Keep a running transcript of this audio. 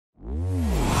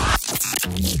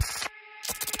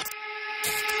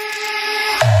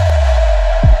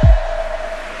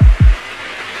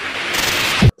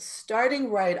starting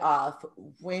right off,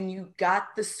 when you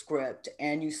got the script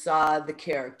and you saw the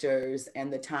characters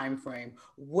and the time frame,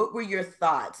 what were your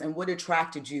thoughts and what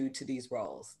attracted you to these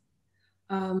roles?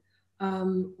 Well,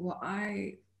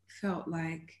 I felt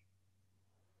like,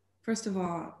 first of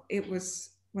all, it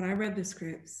was when I read the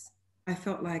scripts, I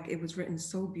felt like it was written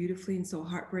so beautifully and so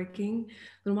heartbreaking.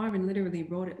 Little Marvin literally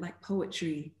wrote it like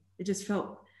poetry. It just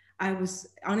felt, I was,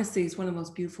 honestly, it's one of the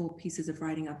most beautiful pieces of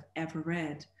writing I've ever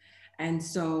read. And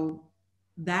so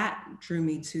that drew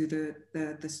me to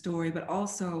the story, but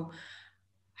also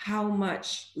how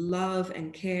much love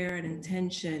and care and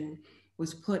intention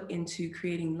was put into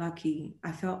creating Lucky.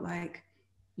 I felt like,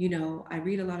 I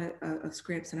read a lot of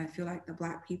scripts, and I feel like the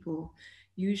Black people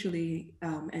usually,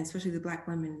 and especially the Black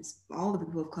women, all the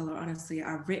people of color, honestly,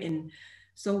 are written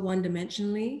so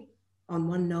one-dimensionally on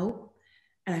one note.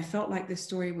 And I felt like this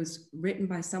story was written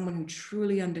by someone who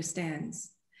truly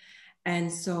understands.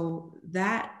 And so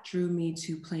that drew me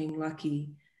to playing Lucky.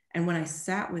 And when I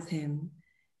sat with him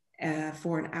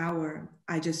for an hour,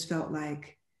 I just felt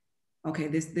like, okay,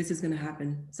 this is gonna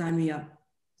happen. Sign me up.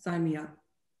 Sign me up.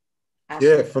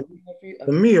 Yeah, for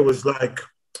me, it was like,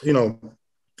 you know,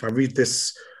 I read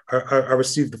this, I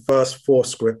received the first four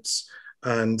scripts,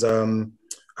 and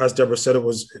as Deborah said, it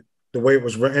was, the way it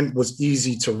was written was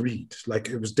easy to read. Like,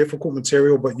 it was difficult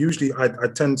material, but usually I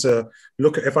tend to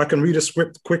look at, if I can read a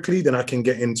script quickly, then I can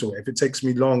get into it. If it takes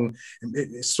me long,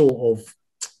 it sort of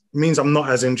means I'm not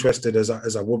as interested as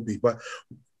I would be. But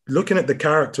looking at the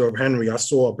character of Henry, I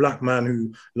saw a Black man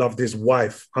who loved his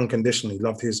wife unconditionally,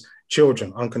 loved his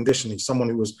children unconditionally, someone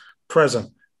who was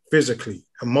present physically,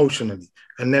 emotionally.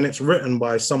 And then it's written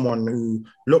by someone who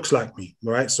looks like me,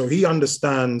 right? So he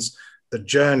understands the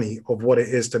journey of what it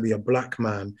is to be a Black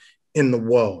man in the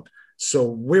world. So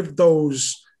with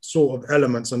those sort of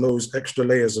elements and those extra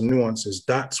layers and nuances,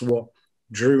 that's what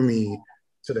drew me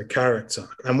to the character.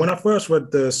 And when I first read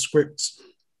the script,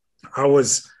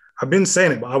 I've been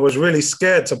saying it, but I was really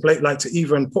scared to play, like, to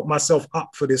even put myself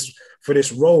up for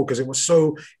this role, because it was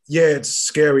so, yeah, it's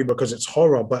scary because it's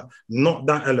horror, but not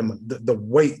that element, the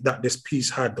weight that this piece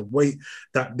had, the weight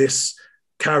that this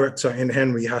character in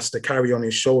Henry has to carry on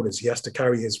his shoulders. He has to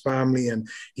carry his family, and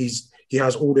he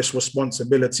has all this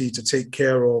responsibility to take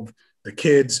care of the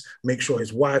kids, make sure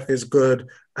his wife is good,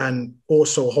 and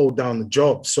also hold down the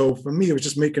job. So for me, it was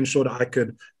just making sure that I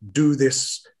could do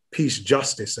this piece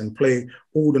justice and play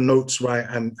all the notes right,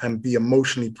 and be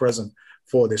emotionally present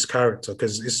for this character,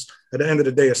 because it's, at the end of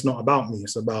the day, it's not about me,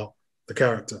 it's about the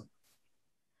character.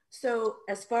 So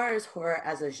as far as horror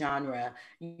as a genre,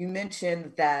 you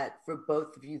mentioned that for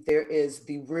both of you, there is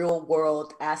the real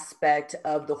world aspect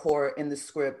of the horror in the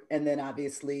script, and then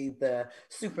obviously the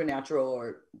supernatural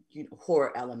or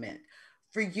horror element.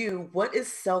 For you, what is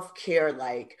self-care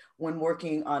like when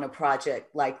working on a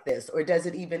project like this? Or does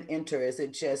it even enter? Is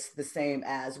it just the same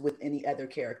as with any other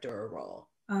character or role?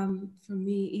 For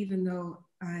me, even though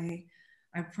I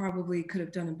probably could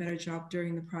have done a better job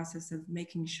during the process of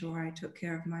making sure I took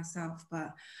care of myself,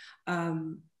 but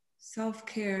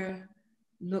self-care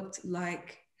looked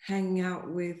like hanging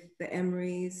out with the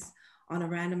Emerys on a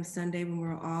random Sunday when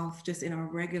we're off, just in our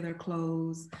regular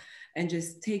clothes, and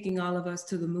just taking all of us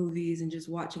to the movies and just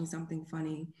watching something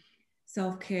funny.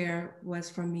 Self-care was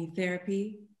for me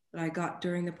therapy that I got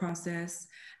during the process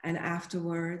and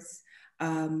afterwards.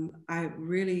 I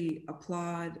really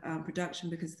applaud production,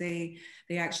 because they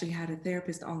actually had a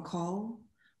therapist on call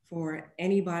for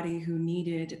anybody who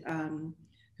needed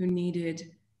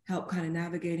help kind of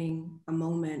navigating a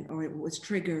moment, or it was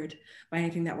triggered by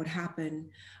anything that would happen.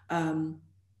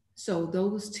 So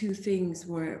those two things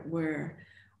were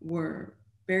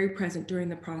very present during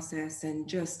the process, and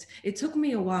just, it took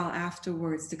me a while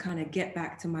afterwards to kind of get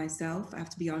back to myself, I have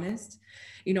to be honest.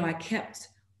 I kept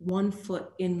one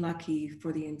foot in Lucky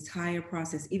for the entire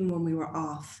process, even when we were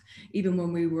off, even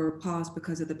when we were paused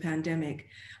because of the pandemic.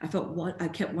 I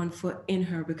kept one foot in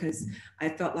her, because I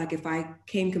felt like if I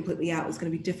came completely out, it was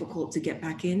going to be difficult to get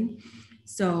back in.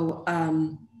 So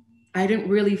I didn't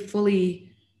really fully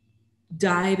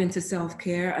dive into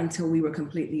self-care until we were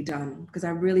completely done, because I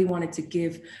really wanted to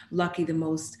give Lucky the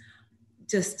most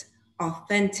just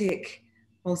authentic,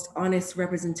 most honest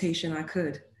representation I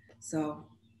could. So,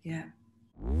 yeah.